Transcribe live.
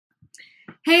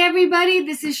Hey everybody,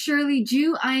 this is Shirley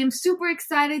Jew. I am super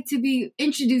excited to be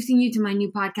introducing you to my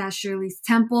new podcast, Shirley's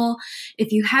Temple.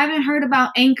 If you haven't heard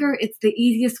about Anchor, it's the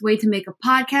easiest way to make a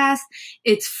podcast.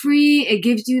 It's free. It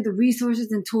gives you the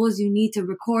resources and tools you need to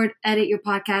record, edit your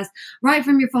podcast right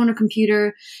from your phone or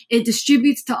computer. It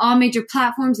distributes to all major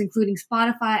platforms, including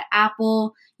Spotify,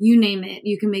 Apple, you name it.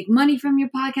 You can make money from your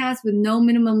podcast with no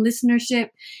minimum listenership.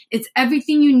 It's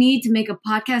everything you need to make a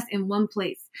podcast in one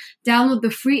place. Download the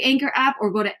free Anchor app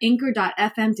or go to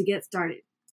anchor.fm to get started.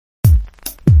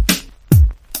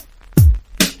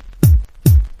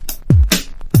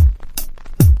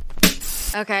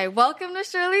 Okay, welcome to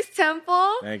Shirley's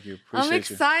Temple. Thank you. Appreciate I'm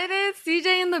excited.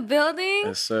 CJ in the building.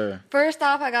 Yes, sir. First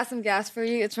off, I got some gas for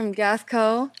you. It's from Gas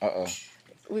Co. Uh-oh.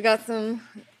 We got some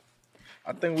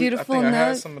I think beautiful I had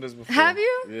nuts. some of this before. Have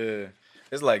you? Yeah.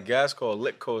 It's like Gasco or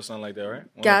Litco or something like that, right?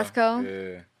 Gasco?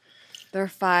 Yeah. They're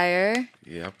fire.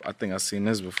 Yeah, I think I've seen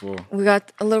this before. We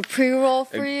got a little pre-roll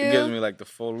for you. It gives me like the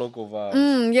full local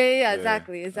vibe. Yeah,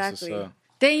 exactly.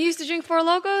 They used to drink Four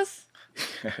Locos?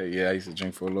 Yeah, I used to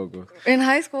drink Four Locos. In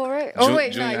high school, right?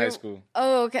 Junior high school.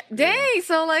 Oh, okay. Dang,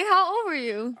 so like how old were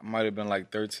you? I might have been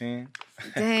like 13.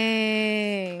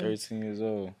 Dang. 13 years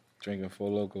old, drinking Four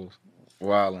Locos.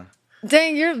 Wildin'.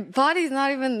 Dang, your body's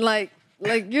not even like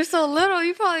you're so little,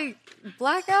 you probably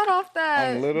black out off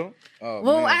that. I'm little? Oh,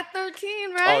 well, man. at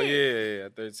 13, right? Oh, yeah,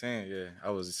 at 13, yeah.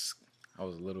 I was a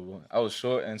little boy. I was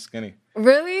short and skinny.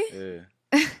 Really?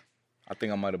 Yeah. I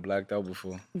think I might have blacked out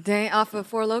before. Dang, off of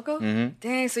Four Loko? Mm-hmm.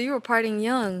 Dang, so you were partying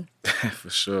young. For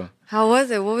sure. How was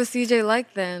it? What was CJ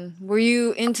like then? Were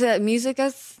you into that music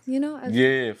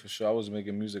Yeah, for sure. I was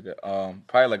making music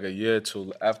probably like a year or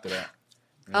two after that.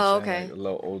 You know Oh, what I'm saying? okay. Like a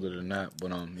little older than that.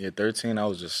 But 13, I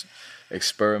was just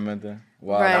experimenting.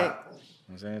 Right. You know what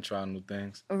I'm saying? Trying new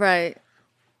things. Right.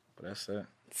 But that's it.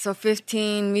 So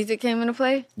 15, music came into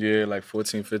play? Yeah, like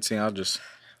 14, 15, I was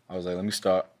like, let me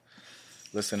start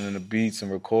listening to beats and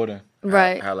recording.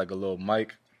 Right. I had like a little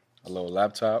mic, a little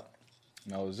laptop.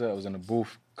 And that was it. I was in the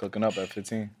booth cooking up at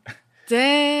 15.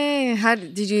 Dang. How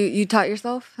did you taught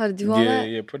yourself how to do all that?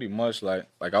 Yeah, pretty much. Like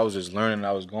I was just learning.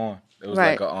 I was going. It was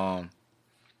Right.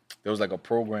 there was like a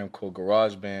program called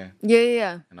GarageBand,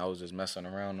 Yeah. and I was just messing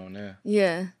around on there.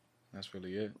 Yeah. That's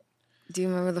really it. Do you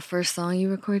remember the first song you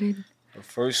recorded? The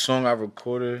first song I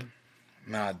recorded,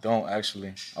 nah, I don't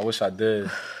actually. I wish I did.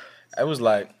 It was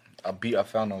like a beat I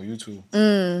found on YouTube. You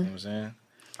know what I'm saying?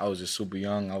 I was just super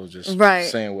young. I was just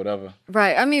saying whatever.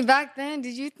 Right. I mean, back then,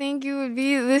 did you think you would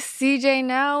be this CJ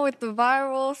now with the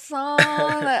viral song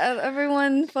that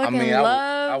everyone fucking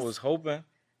loves? I was hoping.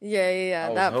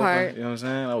 Yeah, that part. You know what I'm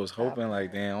saying? I was hoping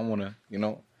like, damn, I want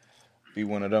to, be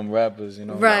one of them rappers,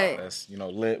 Right. that's,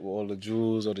 lit with all the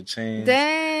jewels or the chains.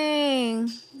 Dang.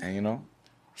 And,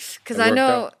 Because I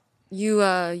know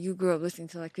you grew up listening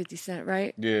to like 50 Cent,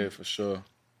 right? Yeah, for sure.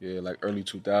 Yeah, like early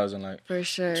 2000, like For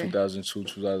sure. 2002,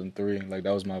 2003. Like,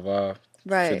 that was my vibe.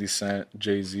 Right. 50 Cent,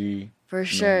 Jay-Z. For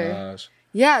sure. Nas.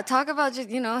 Yeah, talk about just,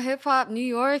 hip-hop, New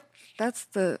York. That's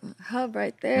the hub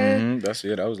right there. Mm-hmm. That's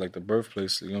it. That was like the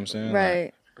birthplace, you know what I'm saying? Right.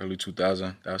 Like, early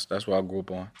 2000. That's what I grew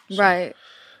up on. So Right.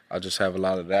 I just have a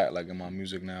lot of that, like, in my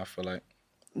music now, I feel like.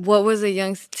 What was a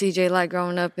young CJ like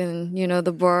growing up in,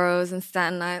 the boroughs and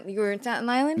Staten Island? You were in Staten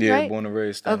Island, Yeah, right? born and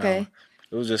raised Staten Okay. Island.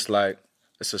 It was just like,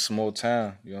 it's a small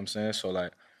town, you know what I'm saying? So,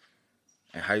 like,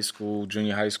 in high school,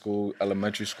 junior high school,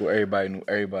 elementary school, everybody knew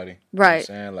everybody. Right.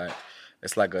 You know what I'm saying? Like,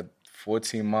 it's like a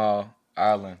 14-mile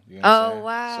island, you know what I'm saying?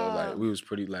 Wow. So, like,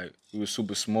 we was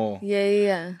super small.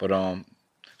 Yeah. But,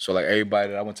 so, like, everybody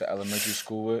that I went to elementary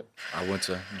school with, I went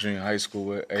to junior high school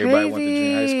with. Everybody went to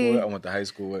junior high school with, I went to high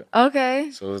school with.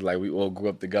 Okay. So, it was like we all grew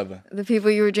up together. The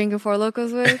people you were drinking Four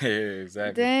Locos with? Yeah,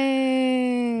 exactly.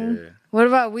 Dang. Yeah. What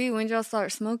about weed? When did y'all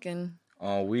start smoking?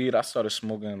 Weed, I started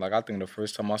smoking, like, I think the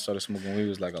first time I started smoking weed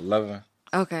was, like, 11.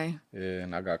 Okay. Yeah,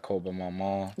 and I got caught by my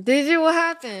mom. Did you? What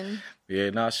happened?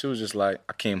 Yeah, she was just like,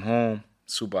 I came home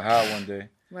super high one day.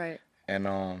 Right. And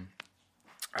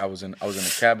I was in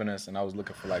the cabinets and I was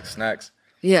looking for like snacks.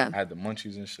 Yeah. I had the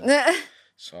munchies and shit.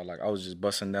 So like I was just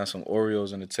busting down some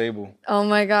Oreos on the table. Oh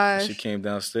my gosh. And she came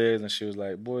downstairs and she was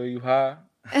like, "Boy, you high?"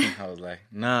 I was like,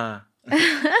 "Nah."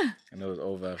 And it was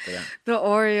over after that. The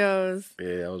Oreos.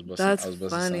 Yeah, That's I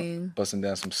was funny. busting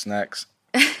down some snacks.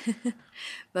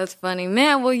 That's funny.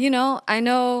 Man, well,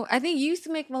 I think you used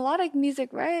to make melodic music,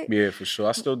 right? Yeah, for sure.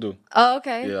 I still do. Oh,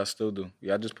 okay. Yeah, I still do.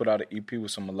 Yeah, I just put out an EP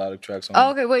with some melodic tracks on Oh,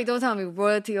 it. okay. Wait, don't tell me.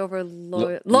 Royalty over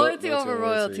loyalty over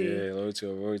royalty. Yeah, loyalty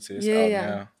over royalty. It's Yeah, out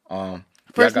yeah. now.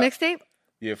 First mixtape?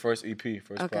 Yeah, first EP,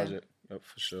 first Okay. project. Yep,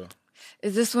 for sure.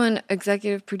 Is this one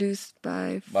executive produced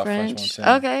by By French? French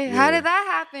Montana. Okay. Yeah. How did that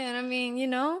happen? I mean,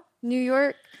 New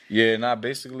York? Yeah,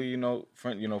 basically,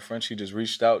 French, he just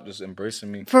reached out, just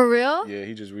embracing me. For real? Yeah,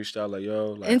 he just reached out like,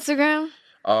 yo, like Instagram?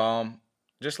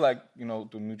 Just like,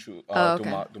 through mutual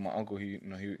okay. through my uncle, he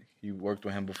worked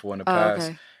with him before in the past.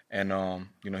 Okay. And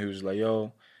he was like,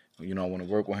 yo, I want to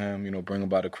work with him, bring him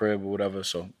by the crib or whatever.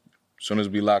 So as soon as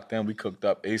we locked in, we cooked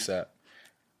up ASAP.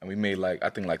 And we made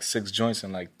I think 6 joints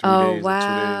in 3 days or 2 days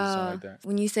or something like that.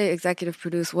 When you say executive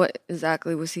produce, what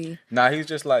exactly was he? Nah, he's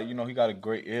just he got a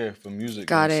great ear for music.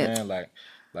 Got you know it. What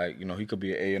I'm saying? He could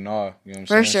be an A&R, you know what I'm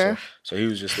For saying? sure. So he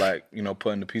was just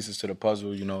putting the pieces to the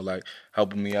puzzle,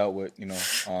 helping me out with,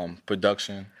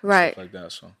 production and stuff like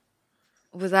that. So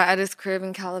was that at his crib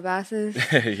in Calabasas?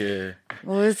 Yeah.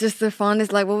 What was just the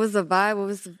fondest, what was the vibe? What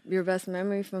was your best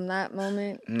memory from that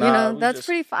moment? Nah, that's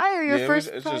pretty fire. Your first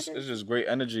it's just great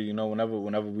energy, whenever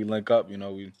we link up,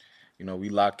 we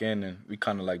lock in and we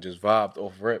kind of just vibed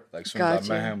off rip. As soon as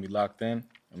I met him, we locked in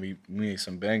and we made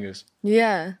some bangers.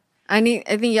 Yeah. I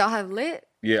think y'all have Lit.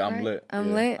 Yeah, right? I'm lit.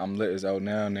 Lit. I'm lit is out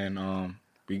now, and then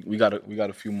we got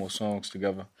a few more songs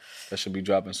together that should be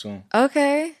dropping soon.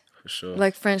 Okay. For sure.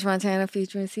 Like French Montana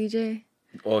featuring CJ?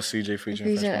 Or CJ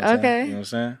featuring French Montana. Okay. You know what I'm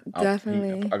saying?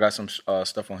 Definitely. I got some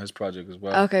stuff on his project as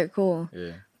well. Okay, cool.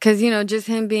 Yeah. Because, just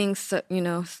him being,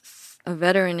 a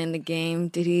veteran in the game,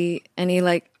 did he,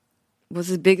 what's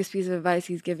his biggest piece of advice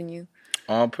he's given you?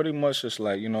 Pretty much just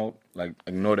ignore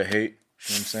the hate.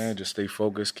 You know what I'm saying? Just stay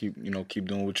focused. Keep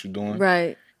doing what you're doing.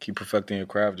 Right. Keep perfecting your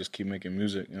craft. Just keep making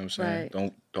music. You know what I'm saying?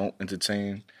 Right. Don't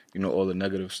entertain, all the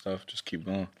negative stuff. Just keep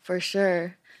going. For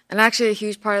sure. And actually a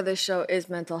huge part of this show is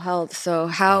mental health. So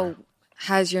how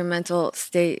has your mental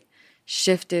state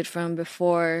shifted from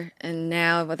before and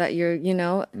now that you're,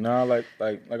 No, like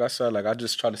I said, I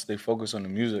just try to stay focused on the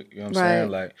music. You know what I'm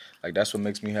saying? Like that's what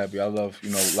makes me happy. I love,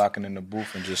 locking in the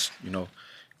booth and just,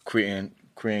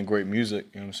 creating great music.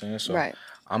 You know what I'm saying? So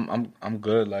I'm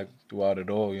good throughout it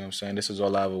all. You know what I'm saying? This is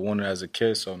all I ever wanted as a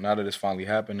kid. So now that it's finally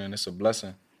happening, it's a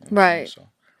blessing. You know right. So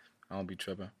I don't be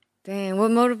tripping. Dang, what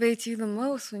motivates you the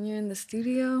most when you're in the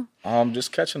studio?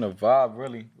 Just catching a vibe,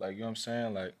 really. You know what I'm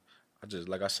saying?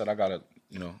 I said, I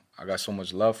got so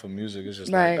much love for music. It's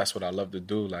just that's what I love to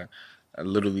do. It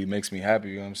literally makes me happy.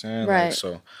 You know what I'm saying? Right.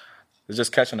 So it's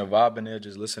just catching a vibe in there,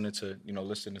 just listening to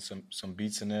some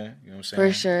beats in there. You know what I'm saying?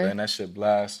 For sure. Letting that shit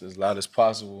blast as loud as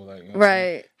possible. You know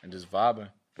right. And just vibing.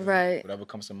 Right. Whatever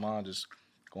comes to mind, just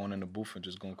going in the booth and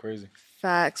just going crazy.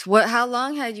 Facts. How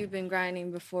long had you been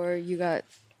grinding before you got?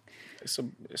 It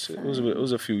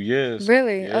was a few years.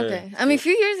 Really? Yeah. Okay. I mean, a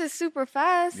few years is super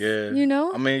fast. Yeah.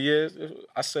 I mean, yeah.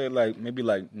 I say maybe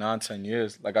 9-10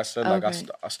 years. Like I said,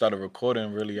 I started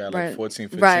recording really at 14,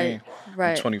 15. Right.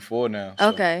 I'm 24 now. So,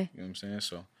 okay. You know what I'm saying?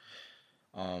 So,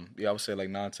 I would say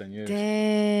 9-10 years.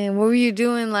 Dang. What were you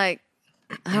doing?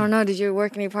 I don't know. Did you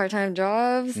work any part-time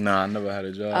jobs? Nah, I never had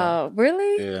a job. Oh,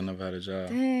 really? Yeah, I never had a job.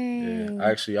 Dang. Yeah,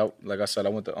 actually, like I said, I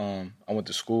went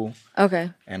to school. Okay.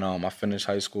 And I finished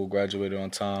high school, graduated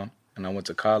on time, and I went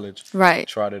to college. Right.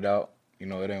 Tried it out. It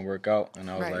didn't work out, and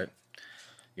I was like,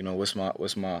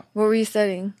 what's my? What were you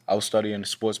studying? I was studying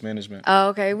sports management. Oh,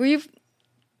 okay. Were you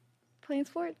playing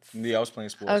sports? Yeah, I was playing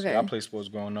sports. Okay. Yeah, I played sports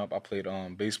growing up. I played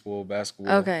baseball,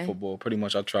 basketball, football. Pretty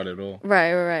much, I tried it all.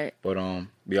 Right. But I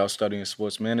was studying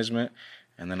sports management,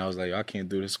 and then I was like, I can't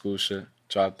do this school shit.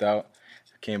 Dropped out.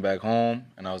 Came back home,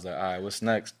 and I was like, all right, what's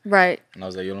next? Right. And I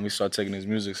was like, let me start taking this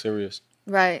music serious.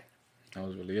 Right. That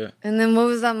was really it. And then what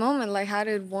was that moment? How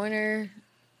did Warner?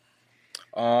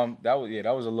 That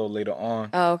was a little later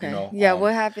on. Oh, okay.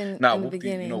 What happened in the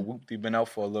beginning? Whoopty been out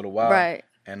for a little while. Right.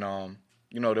 And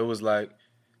there was like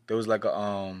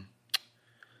a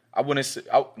I wouldn't say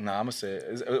I'm gonna say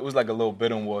it was like a little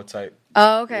bidding war type.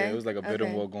 Oh, okay. Yeah, it was like a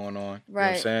bidding war going on. Right. You know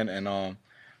what I'm saying?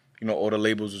 And all the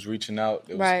labels was reaching out.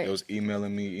 It was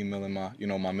emailing me, emailing my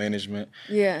my management.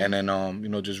 Yeah. And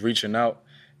then just reaching out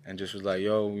and just was like,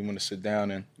 yo, we want to sit down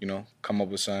and come up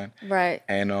with something. Right.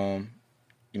 And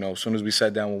as soon as we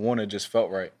sat down with Warner, it just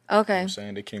felt right. Okay. You know what I'm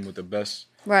saying? They came with the best.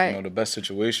 Right. The best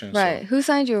situation. Right. So, who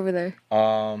signed you over there?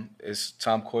 It's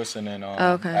Tom Corson and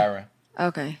Aaron.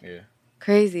 Okay. Yeah.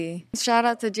 Crazy. Shout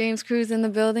out to James Cruz in the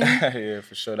building. Yeah,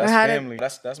 for sure. That's family.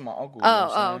 That's my uncle.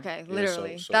 Okay.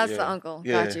 Literally. Yeah, that's the uncle.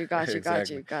 Yeah, got you.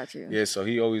 Exactly. Got you. Yeah, so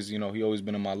he always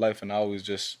been in my life, and I always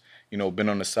just, been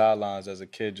on the sidelines as a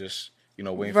kid, just,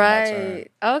 waiting for my turn.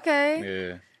 Right. Okay.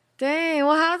 Yeah. Dang,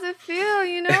 well, how's it feel,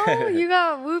 You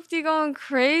got Whoopty going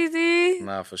crazy.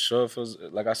 Nah, for sure. It feels,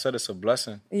 like I said, it's a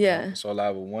blessing. Yeah. It's all I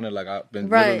ever wanted. I've been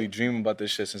literally dreaming about this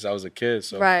shit since I was a kid.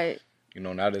 So,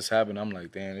 now this happened, I'm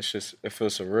like, damn, it feels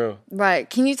surreal. Right.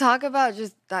 Can you talk about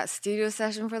just that studio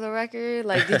session for the record?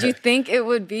 Did you think it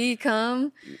would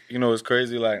become? It's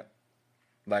crazy.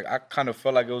 like I kind of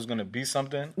felt like it was gonna be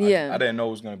something. Yeah. I didn't know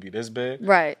it was gonna be this big.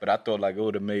 Right. But I thought like it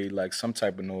would have made like some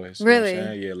type of noise. Really? You know what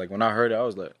I'm saying? Yeah. Like when I heard it, I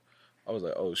was like,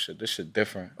 oh shit, this shit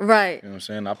different. Right. You know what I'm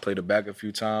saying? I played it back a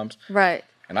few times. Right.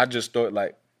 And I just thought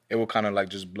like it would kind of like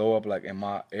just blow up like in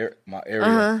my area. You know what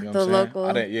I'm saying? Local.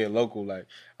 Local. Like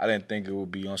I didn't think it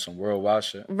would be on some worldwide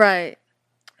shit. Right.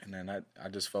 And then I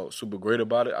just felt super great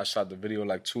about it. I shot the video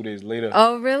like 2 days later.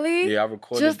 Oh, really? Yeah, I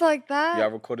recorded. Just like that? Yeah, I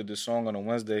recorded the song on a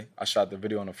Wednesday. I shot the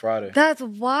video on a Friday. That's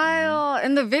wild.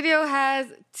 And the video has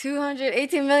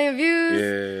 218 million views.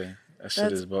 Yeah,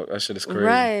 that shit is crazy.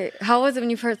 Right. How was it when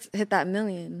you first hit that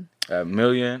million? That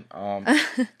million,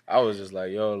 I was just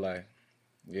like, yo, like,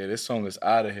 yeah, this song is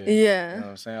out of here. Yeah. You know what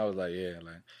I'm saying? I was like, yeah,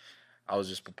 like, I was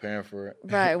just preparing for it.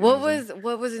 Right. What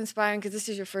was inspiring? Because this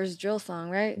is your first drill song,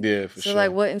 right? Yeah, for sure. So,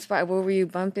 like, what inspired? What were you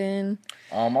bumping?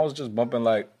 I was just bumping,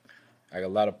 like a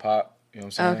lot of pop. You know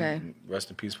what I'm saying? Okay. Rest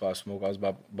in peace, Pop Smoke. I was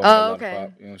bumping a lot of pop. You know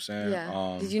what I'm saying?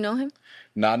 Yeah. Did you know him?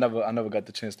 Nah, I never got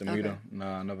the chance to meet him.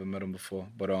 Nah, I never met him before.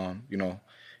 But, you know,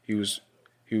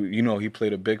 he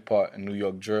played a big part in New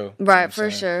York drill. Right,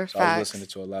 for sure. So I was listening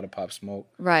to a lot of Pop Smoke.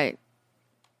 Right.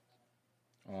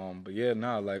 But yeah,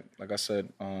 like I said,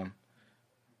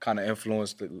 kind of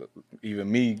influenced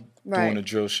even me doing the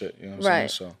drill shit. You know what I'm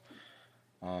saying?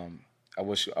 So, I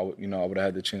wish I would have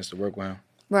had the chance to work with him.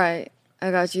 Right,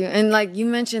 I got you. And like you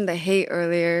mentioned the hate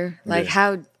earlier, like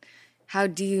how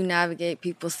do you navigate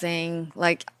people saying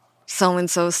like so and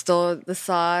so stole the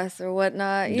sauce or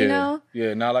whatnot? You know?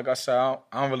 Yeah. Now, like I said, I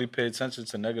don't really pay attention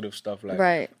to negative stuff.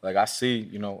 Like, like I see,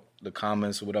 the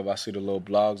comments or whatever. I see the little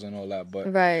blogs and all that, but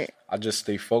I just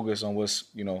stay focused on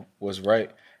what's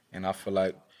right, and I feel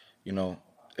like,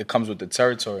 it comes with the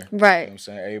territory. Right. You know what I'm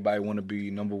saying? Everybody want to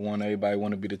be number one. Everybody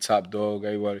want to be the top dog.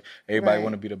 Everybody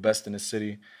want to be the best in the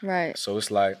city. Right. So it's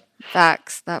like...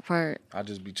 Facts, that part. I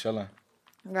just be chilling.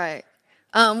 Right.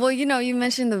 Well, you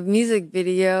mentioned the music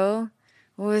video.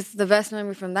 What was the best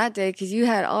memory from that day? Because you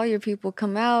had all your people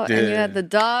come out and you had your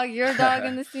dog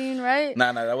in the scene, right?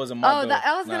 Nah, that wasn't my dog.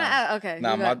 I was going to ask. Okay.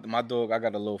 Nah, my dog, I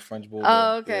got a little French bulldog.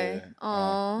 Oh, okay.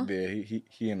 Yeah.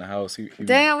 He in the house.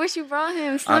 Dang, I wish you brought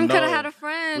him. Slim could have had a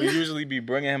friend. We usually be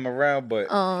bringing him around, but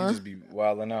he just be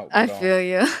wilding out. I feel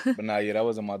you. But that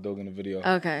wasn't my dog in the video.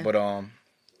 Okay. But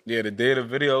the day of the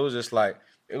video, it was just like,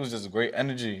 it was just great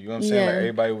energy. You know what I'm saying? Like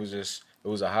everybody was just... It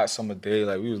was a hot summer day.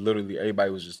 Like, everybody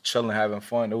was just chilling, having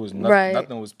fun. There was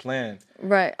nothing was planned.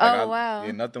 Right. Like, wow.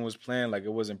 Yeah, nothing was planned. Like,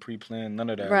 it wasn't pre-planned, none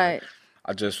of that. Right. Like,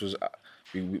 I just was,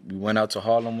 we went out to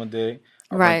Harlem one day.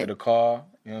 I rented a car.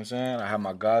 You know what I'm saying? I had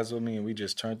my guys with me, and we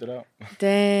just turned it up.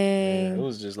 Dang. Yeah, it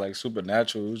was just, like,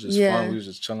 supernatural. It was just fun. We was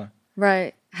just chilling.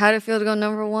 Right. How'd it feel to go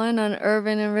 #1 on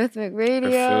Urban and Rhythmic Radio?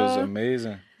 It feels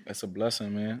amazing. It's a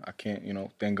blessing, man. I can't,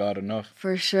 thank God enough.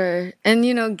 For sure. And,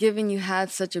 given you had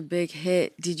such a big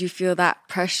hit, did you feel that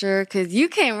pressure? Because you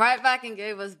came right back and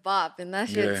gave us Bop, and that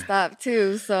shit stopped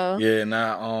too, so. Yeah,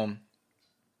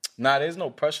 there's no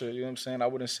pressure, you know what I'm saying? I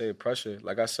wouldn't say pressure.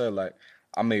 Like I said, like,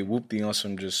 I made Whoopty on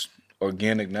some just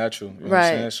organic, natural, you know what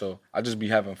I'm saying? So I just be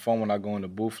having fun when I go in the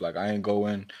booth. Like, I ain't go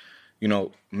in,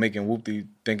 making Whoopty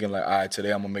thinking like, all right,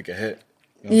 today I'm going to make a hit.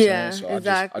 You know what I'm saying? So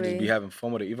exactly. I just be having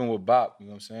fun with it, even with Bop. You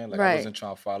know what I'm saying? Like, I wasn't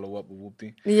trying to follow up with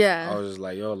Whoopty. Yeah. I was just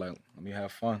like, yo, like, let me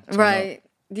have fun. Right.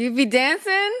 Do you be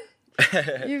dancing?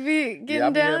 You be getting down? Yeah, I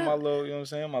be hitting my little, you know what I'm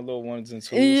saying? My little ones and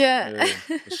twos. Yeah.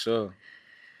 For sure.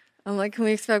 I'm like, can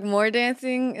we expect more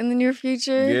dancing in the near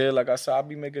future? Yeah, like I said, I'll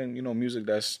be making, music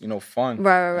that's, fun.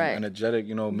 Right. Energetic,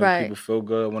 make people feel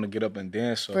good, want to get up and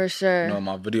dance. So, for sure. In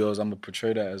my videos, I'm going to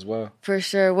portray that as well. For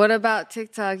sure. What about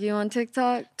TikTok? You on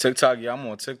TikTok? TikTok, yeah, I'm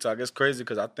on TikTok. It's crazy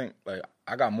because I think, like,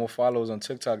 I got more followers on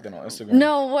TikTok than on Instagram.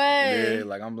 No way. Yeah,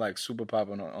 like, I'm, like, super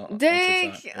popping on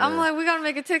Dang. TikTok. I'm like, we got to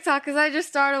make a TikTok because I just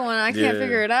started one. I can't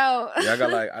figure it out. Yeah,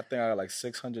 I think I got, like,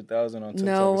 600,000 on TikTok.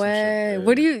 No way. Yeah.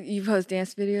 What do you post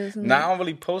dance videos? Nah, I don't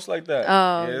really post like that.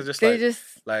 Oh. Yeah, it's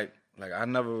just like I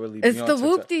never really be on TikTok. It's the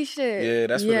Whoopty shit. Yeah,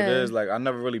 that's what it is. Like, I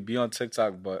never really be on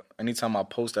TikTok, but anytime I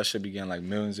post, that shit be getting, like,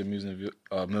 millions of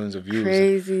views.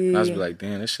 Crazy. And I just be like,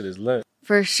 damn, this shit is lit.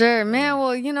 For sure. Man,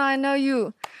 well, I know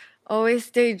you always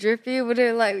stay drippy. Would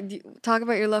it, talk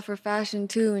about your love for fashion,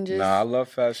 too, and just... Nah, I love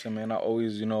fashion, man. I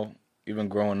always, even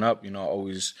growing up, I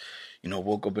always,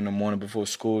 woke up in the morning before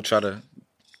school, try to,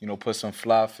 put some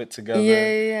fly fit together.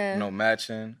 Yeah.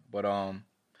 Matching. But,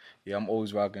 yeah, I'm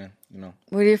always rocking,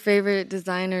 What are your favorite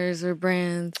designers or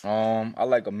brands? I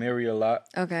like Amiri a lot.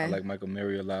 Okay. I like Michael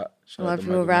Amiri a lot. A lot of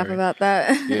people rap about that.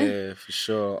 Yeah, for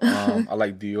sure. I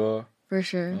like Dior. For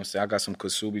sure. You know what I'm saying? I got some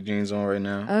Kasubi jeans on right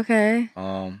now. Okay.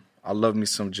 I love me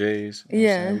some J's. You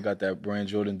know we got that brand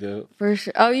Jordan deal. For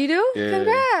sure. Oh, you do? Yeah.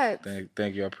 Congrats.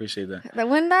 Thank you. I appreciate that.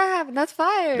 When that happened, that's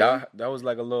fire. That was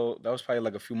like that was probably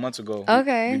like a few months ago.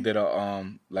 Okay. We did a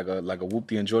like a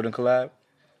Whoopty and Jordan collab.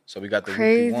 So we got the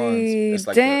Crazy. Whoopty ones. It's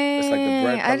like Dang. The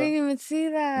bread color. I didn't even see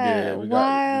that. Yeah, we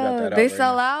got that out. They right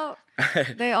sell now. out?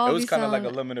 They all It was kind of like a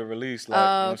limited release. Like, okay.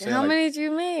 You know what I'm saying? How many did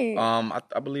you make?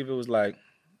 I believe it was like,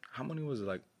 how many was it?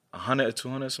 Like 100 or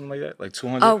 200, something like that? Like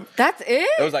 200. Oh, that's it?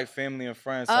 It was like family and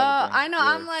friends. Oh, I know.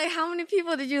 Yeah. I'm like, how many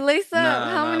people did you lace up?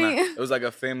 How many? It was like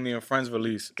a family and friends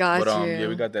release. Gotcha. But yeah,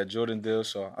 we got that Jordan deal,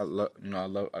 so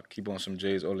I keep on some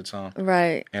J's all the time.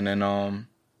 Right. And then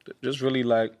just really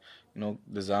like,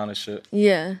 designer shit.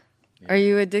 Yeah. Are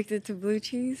you addicted to blue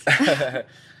cheese?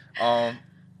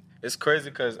 It's crazy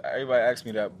because everybody asks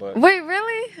me that, but wait,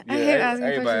 really? Yeah, I hate asking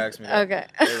everybody asks me that. Okay.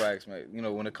 Everybody asks me,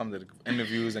 when it comes to the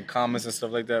interviews and comments and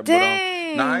stuff like that.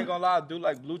 Dang. But I ain't gonna lie, I do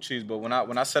like blue cheese. But when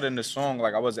I said it in the song,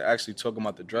 like I wasn't actually talking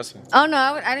about the dressing. Oh no,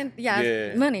 I didn't.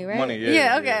 Yeah, money, right? Money,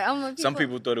 yeah. Okay, yeah. Some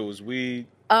people thought it was weed.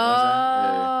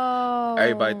 Oh.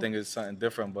 Everybody think it's something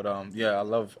different, but yeah, I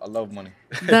love money.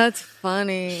 That's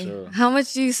funny. Sure. How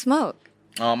much do you smoke?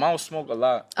 I don't smoke a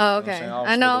lot. Oh, okay. You know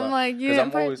I know. I'm like, you.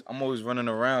 Because I'm always running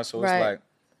around, so it's like.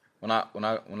 When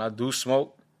I do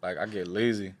smoke, like I get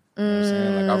lazy. You know what I'm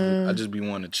saying? Like I just be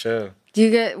wanting to chill. Do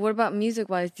you get? What about music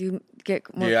wise? Do you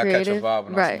get more creative? I catch a vibe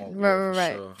when I smoke.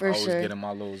 Right. For sure. I always get in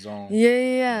my little zone.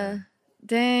 Yeah.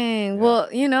 Dang. Yeah.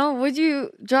 Well, would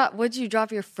you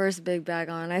drop your first big bag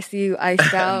on? I see you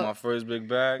iced out. My first big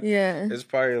bag? Yeah. It's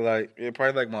probably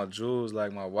like my jewels,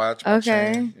 like my watch, my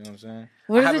chain. You know what I'm saying?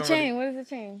 What is the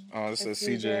chain? Oh, it's a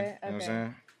CJ. You know what I'm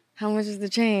saying? How much is the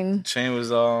chain? The chain was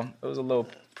it was a little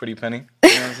pretty penny. You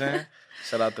know what I'm saying?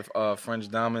 Shout out to French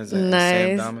Diamonds and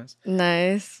Sam Diamonds.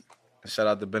 Nice. Shout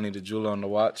out to Benny the jeweler on the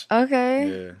watch.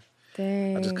 Okay. Yeah.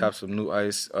 Dang. I just copped some new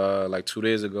ice like 2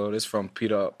 days ago. This from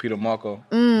Peter Marco,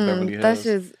 Beverly Hills. That's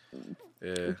just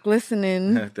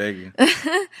glistening. Thank you.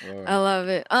 I love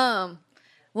it.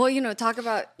 Well, talk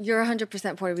about you're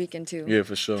 100% Puerto Rican too. Yeah,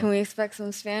 for sure. Can we expect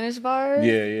some Spanish bars?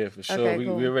 Yeah, for sure. Okay,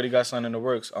 we already got something in the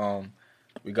works.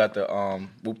 We got the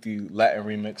Whoopty Latin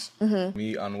remix. Mm-hmm.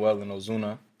 Me, Anuel, and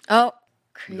Ozuna. Oh,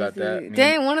 crazy. We got that.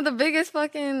 Dang, one of the biggest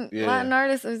fucking Latin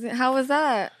artists. How was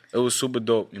that? It was super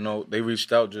dope. They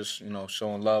reached out just,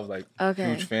 showing love, like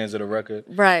huge fans of the record.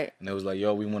 Right. And it was like,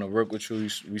 yo, we want to work with you.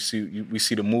 We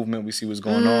see the movement. We see what's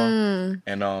going on.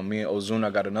 And me and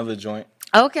Ozuna got another joint.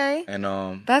 Okay. And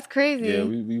that's crazy. Yeah,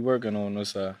 we working on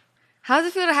this. How does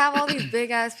it feel to have all these big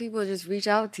ass people just reach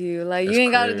out to you? Like, you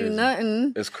ain't got to do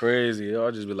nothing. It's crazy.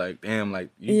 I'll just be like, damn, like,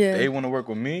 they want to work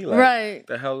with me? Like, right.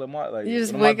 The hell am I? Like, you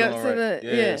just wake up to the,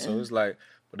 yeah. So it's like,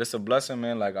 but it's a blessing,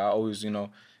 man. Like, I always,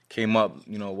 came up,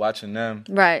 watching them.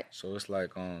 Right. So it's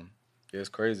like, it's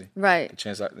crazy. Right. The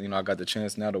chance, I got the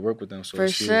chance now to work with them. So for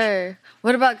it's sure. Huge.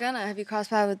 What about Gunna? Have you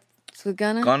crossed paths with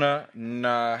Gunna? Gunna?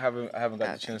 Nah, I haven't got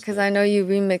the chance. Because I know you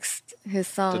remixed his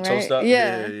song, right? Toast Up?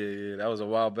 Yeah. That was a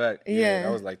while back. Yeah.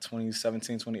 That was like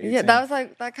 2017, 2018. Yeah, that was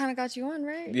like, that kind of got you on,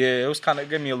 right? Yeah, it was kind of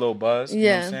gave me a little buzz. You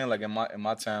know what I'm saying? Like in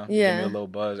my town, it gave me a little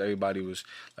buzz. Everybody was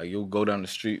like, you'll go down the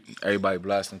street, everybody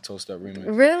blasting Toast Up remix.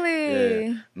 Really?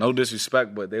 Yeah. No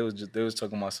disrespect, but they was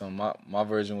talking about something. My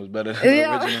version was better than the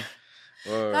original.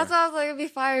 That's why I was like, it'd be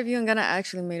fire if you and Gunna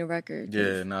actually made a record.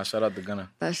 Yeah, shout out to Gunna.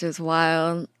 That's just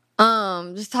wild.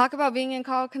 Just talk about being in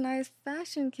Karl Kani's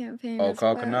fashion campaign. Oh,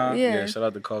 Karl Kani? Yeah, shout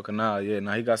out to Karl Kani. Yeah,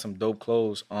 now he got some dope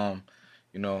clothes.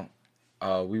 We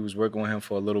was working with him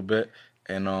for a little bit,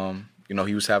 and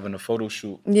he was having a photo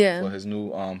shoot for his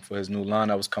new line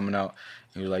that was coming out.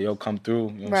 He was like, "Yo, come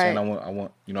through." You know what I'm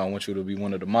saying? I want you to be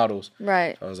one of the models.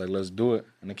 Right. So I was like, "Let's do it,"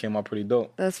 and it came out pretty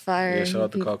dope. That's fire. Yeah, shout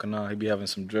out to Karl Kani. He be having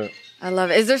some drip. I love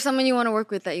it. Is there someone you want to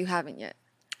work with that you haven't yet?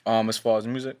 As far as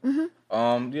music,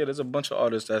 mm-hmm. There's a bunch of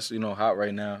artists that's hot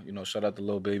right now. Shout out to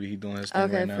Lil Baby, he doing his thing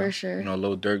right now. Okay, for sure.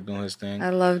 Lil Durk doing his thing. I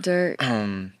love Durk.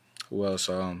 Who else?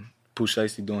 Pooh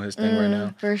Shiesty doing his thing right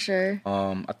now. For sure.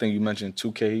 I think you mentioned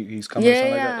 2K. He's coming or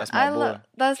something like that. That's my boy.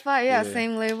 That's fire. Yeah,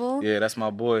 same label. Yeah, that's my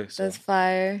boy. So, that's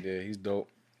fire. Yeah, he's dope.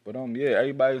 But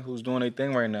everybody who's doing their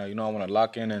thing right now, I want to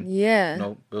lock in and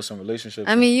build some relationships.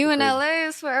 I mean, you in LA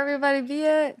is where everybody be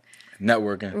at.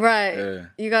 Networking. Right. Yeah.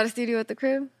 You got a studio at the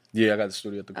crib? Yeah, I got the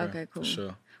studio at the crib. Okay, cool. For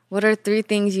sure. What are 3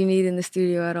 things you need in the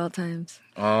studio at all times?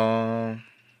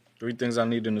 3 things I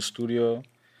need in the studio: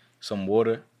 some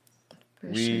water,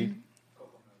 weed.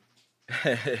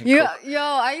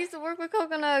 I used to work with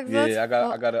Coconuts. Yeah,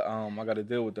 I gotta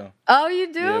deal with them. Oh,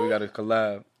 you do? Yeah, we gotta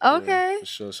collab. Okay, yeah, for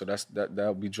sure. So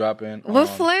that'll be dropping. What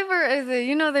flavor is it?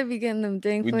 You know they be getting them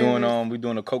dang flavors. We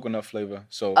doing a coconut flavor.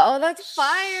 So that's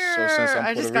fire! So since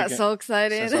I just got so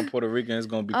excited. Since I'm Puerto Rican, it's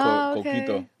gonna be called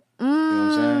Coquito. You know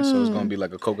what I'm saying? So it's gonna be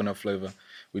like a coconut flavor.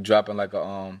 We dropping like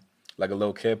a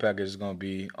little care package. It's gonna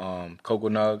be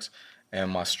coconuts and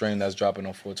my strain that's dropping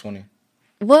on 420.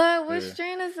 What? What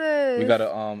strain is this? We got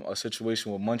a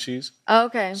situation with munchies. Oh,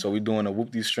 okay. So we doing a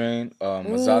whoopty strain, a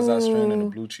Zaza strain, and a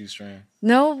blue cheese strain.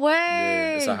 No way!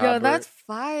 Yeah, it's a hybrid. That's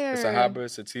fire. It's a hybrid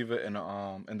sativa and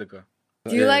a indica.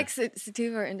 Do you like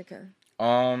sativa or indica?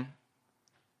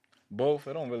 Both.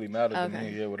 It don't really matter to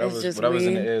me. Yeah, whatever's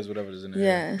in the air is whatever's in the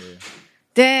air. Yeah.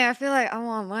 Dang, I feel like I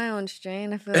want my own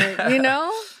strain. I feel like, you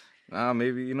know?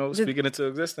 Maybe, speaking into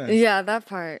existence. Yeah, that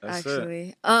part, that's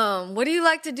actually. What do you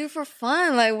like to do for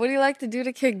fun? Like, what do you like to do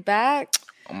to kick back?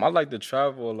 I like to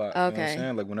travel a lot. Okay. You know what I'm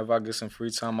saying? Like, whenever I get some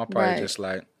free time, I probably just,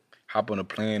 like, hop on a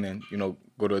plane and,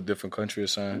 go to a different country or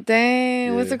something.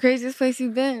 Dang, what's the craziest place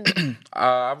you've been?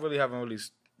 I really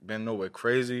haven't been nowhere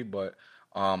crazy, but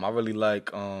I really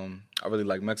like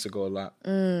Mexico a lot.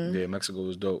 Yeah, Mexico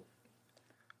was dope.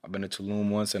 I've been to Tulum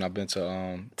once, and I've been to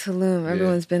Tulum.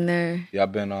 Everyone's been there. Yeah,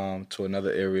 I've been to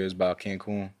another areas by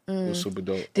Cancun. It was super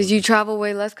dope. Did you travel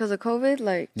way less because of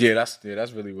COVID? Yeah,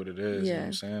 that's really what it is. You know what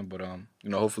I'm saying? But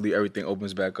hopefully everything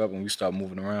opens back up and we start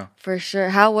moving around. For sure.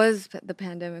 How was the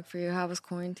pandemic for you? How was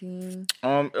quarantine?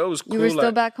 It was cool. You were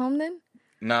still back home then?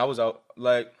 Nah, I was out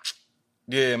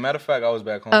yeah, matter of fact, I was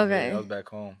back home. Okay. Yeah, I was back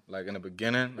home. Like in the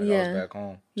beginning, I was back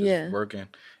home. Just working.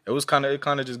 It kind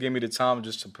of just gave me the time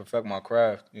just to perfect my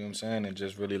craft, you know what I'm saying? And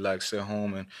just really sit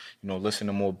home and, listen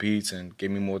to more beats and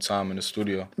give me more time in the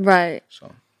studio. Right.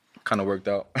 So kind of worked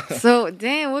out. So,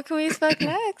 damn, what can we expect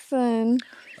next then?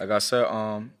 Like I said,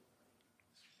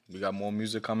 we got more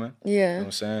music coming. Yeah. You know what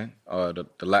I'm saying?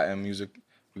 The Latin music.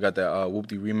 We got that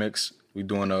Whoopty remix. We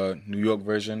doing a New York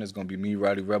version. It's gonna be me,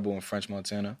 Roddy Rebel, and French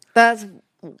Montana. That's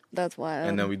wild.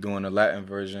 And then we doing a Latin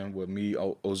version with me,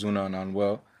 Ozuna, and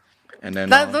Anuel. And then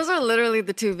those are literally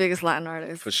the two biggest Latin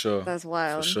artists. For sure. That's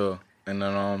wild. For sure. And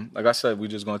then like I said, we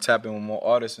just gonna tap in with more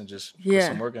artists and just put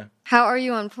some work in. How are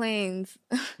you on planes?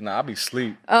 Nah, I be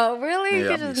sleep. Oh really? You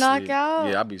can just knock out?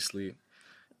 Yeah, I be sleep.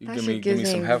 You give me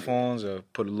some headphones or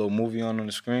put a little movie on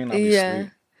the screen. I be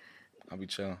sleep. I be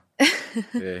chilling.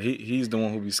 Yeah, he's the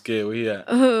one who be scared. Where he at?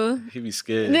 He be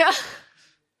scared. Yeah.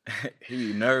 He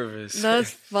be nervous.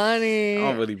 That's funny. I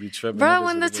don't really be tripping. Bro,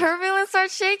 when the turbulence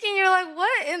starts shaking, you're like,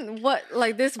 what? And what?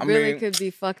 Like, this really could be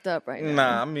fucked up right now.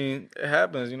 Nah, I mean, it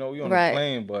happens. We on the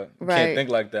plane, but you can't think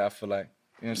like that, I feel like.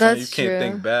 You know what I'm saying? You can't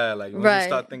think bad. Like, when you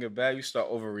start thinking bad, you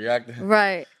start overreacting.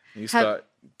 Right. You start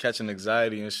catching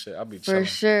anxiety and shit. I'll be chilling. For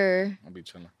sure. I'll be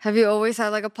chilling. Have you always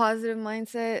had a positive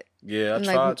mindset? Yeah, I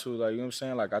try to. You know what I'm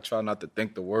saying? I try not to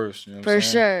think the worst. You know what I'm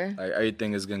saying? For sure. Like,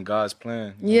 everything is in God's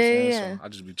plan. You know what I'm saying? So I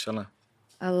just be chilling.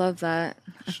 I love that.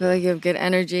 I feel like you have good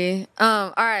energy.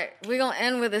 All right, we're going to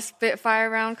end with a Spitfire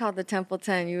round called the Temple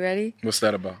 10. You ready? What's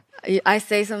that about? I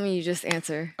say something, you just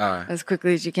answer. All right. As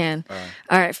quickly as you can.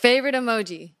 All right, favorite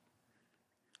emoji?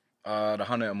 The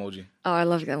 100 emoji. Oh, I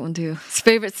love that one too.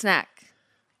 Favorite snack?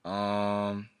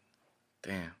 Damn.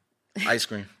 Ice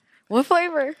cream. What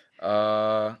flavor?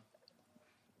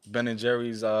 Ben and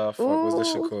Jerry's, what's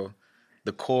this shit called?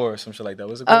 The Core, some shit like that.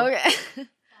 What's it called? Okay.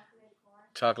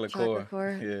 Chocolate Core.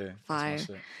 Yeah.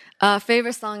 Fire.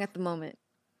 Favorite song at the moment?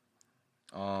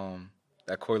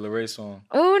 That Coi Leray song.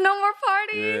 Oh, No More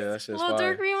Parties. Yeah, that shit's Lil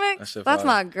fire. Durk remix. That's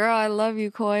my girl. I love you,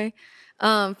 Coi.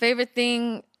 Favorite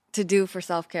thing to do for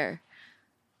self-care?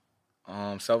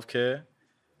 Self-care?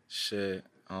 Shit.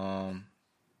 Going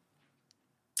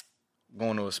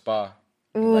to a spa.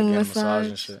 Ooh, like getting a massage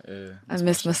and shit. Yeah. I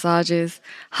miss massages.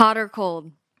 Hot or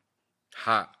cold?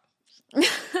 Hot.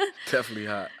 Definitely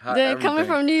hot. Then coming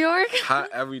from New York? Hot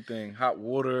everything. Hot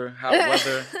water, hot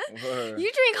weather.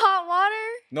 You drink hot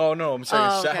water? No, I'm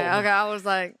saying shower. Okay, I was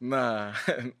like... Nah,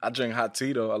 I drink hot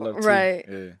tea though. I love tea. Right.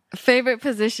 Yeah. Favorite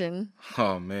position?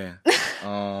 Oh, man.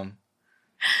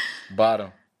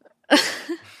 Bottom.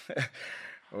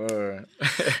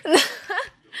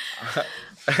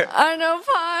 I know,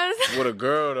 pause. With a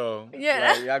girl though.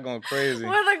 Yeah. Like, y'all going crazy.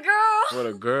 With a girl.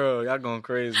 With a girl. Y'all going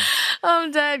crazy.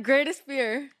 I'm dead. Greatest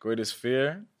fear? Greatest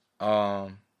fear?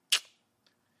 Damn,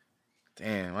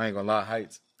 I ain't gonna lie,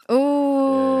 heights.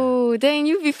 Ooh, dang,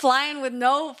 you be flying with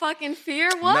no fucking fear?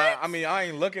 What? Nah, I mean, I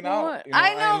ain't looking out.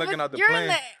 I ain't looking out the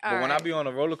plane. But when I be on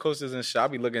the roller coasters and shit, I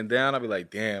be looking down. I be like,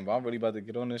 damn, but I'm really about to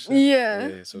get on this shit. Yeah.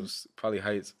 Yeah, so it's probably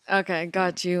heights. Okay,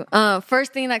 got you.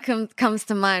 First thing that comes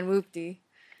to mind, Whoopty.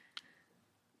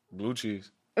 Blue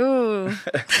cheese. Ooh.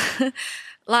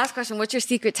 Last question. What's your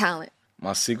secret talent?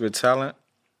 My secret talent?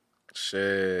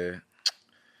 Shit.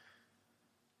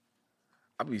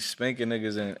 I be spanking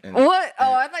niggas in what?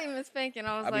 Oh, I thought you meant spanking.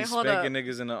 I was like, hold up. I be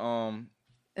spanking niggas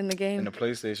in the game? In the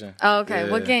PlayStation. Oh, okay.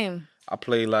 Yeah. What game? I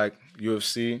play like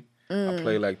UFC. I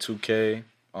play like 2K,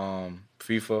 FIFA.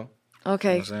 Okay. You know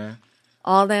what I'm saying?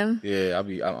 All them? Yeah,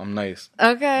 I'm nice.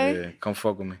 Okay. Yeah, come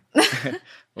fuck with me.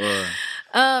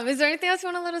 Is there anything else you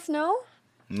want to let us know?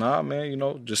 Nah, man, you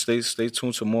know, just stay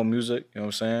tuned to more music, you know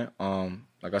what I'm saying?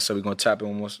 Like I said, we're gonna tap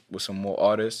in with some more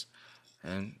artists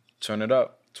and turn it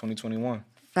up. 2021.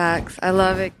 Facts. I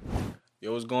love it.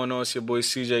 Yo, what's going on? It's your boy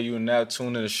CJ. You are now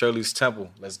tuned in to Shirley's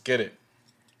Temple. Let's get it.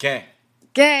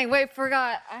 Gang, wait,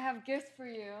 forgot. I have gifts for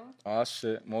you. Oh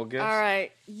shit, more gifts? All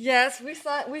right. Yes, we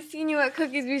seen you at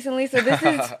Cookies recently, so this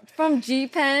is from G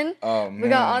Pen. Oh man. We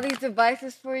got all these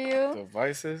devices for you.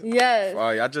 Devices? Yes.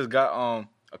 I just got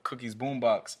a Cookies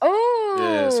boombox. Oh.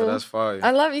 Yeah, so that's fire.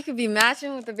 I love it. You could be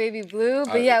matching with the baby blue,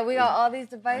 but yeah, we got all these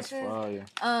devices. That's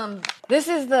fire. This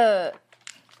is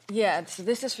so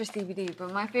this is for CBD,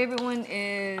 but my favorite one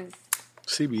is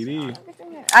CBD.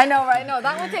 I know, right? No,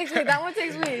 that one takes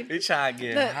weed. He trying to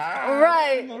get high.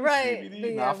 Right.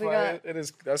 CBD. Yeah, we got,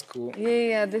 that's cool.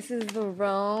 Yeah, this is the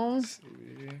Rome.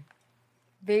 CBD.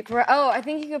 Vapor. Oh, I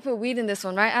think you could put weed in this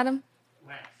one, right, Adam?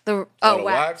 Wax. The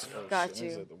wax. Oh, got shit,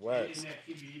 you. The wax. In that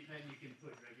CBD pen, you can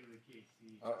put regular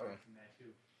THC. In that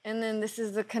too. And then this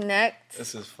is the Connect.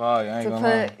 This is fire. I ain't gonna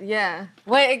lie. Yeah.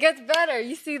 Wait, it gets better.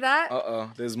 You see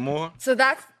that? There's more. So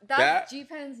that's G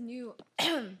Pen's new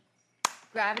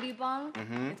Gravity Bong.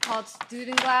 Mm-hmm. It's called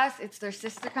Student Glass. It's their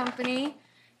sister company.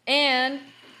 And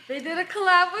they did a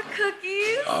collab with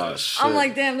Cookies. Oh, shit. I'm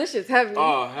like, damn, this shit's heavy.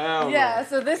 Oh, hell yeah,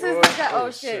 so this is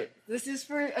oh, shit. This is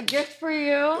for a gift for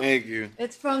you. Thank you.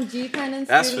 It's from G Pen and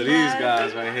That's Student for these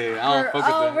Glass. guys right here. I don't fuck with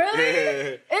them. Oh, really?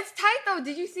 Yeah. It's tight, though.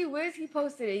 Did you see Wiz? He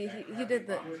posted it. He did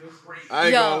the... I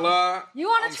ain't gonna lie. You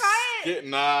want to try it?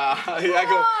 Nah.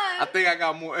 I think I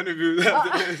got more interviews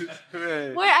after this.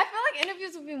 Wait, I feel like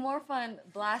interviews would be more fun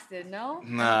blasted, no?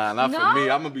 Nah, not for me.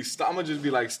 I'm gonna just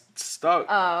be like stuck.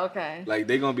 Oh, okay. Like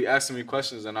they gonna be asking me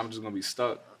questions and I'm just gonna be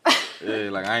stuck.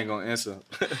 Yeah, like I ain't gonna answer.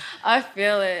 I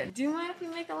feel it. Do you mind if we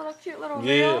make a cute little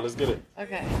reel? Yeah, let's get it.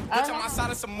 Okay. Bitch, on my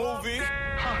side, it's a movie.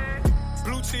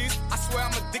 Blue cheese. I swear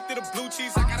I'm addicted to blue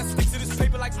cheese. I gotta stick to this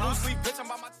paper like blue sleep. Bitch, I'm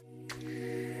by my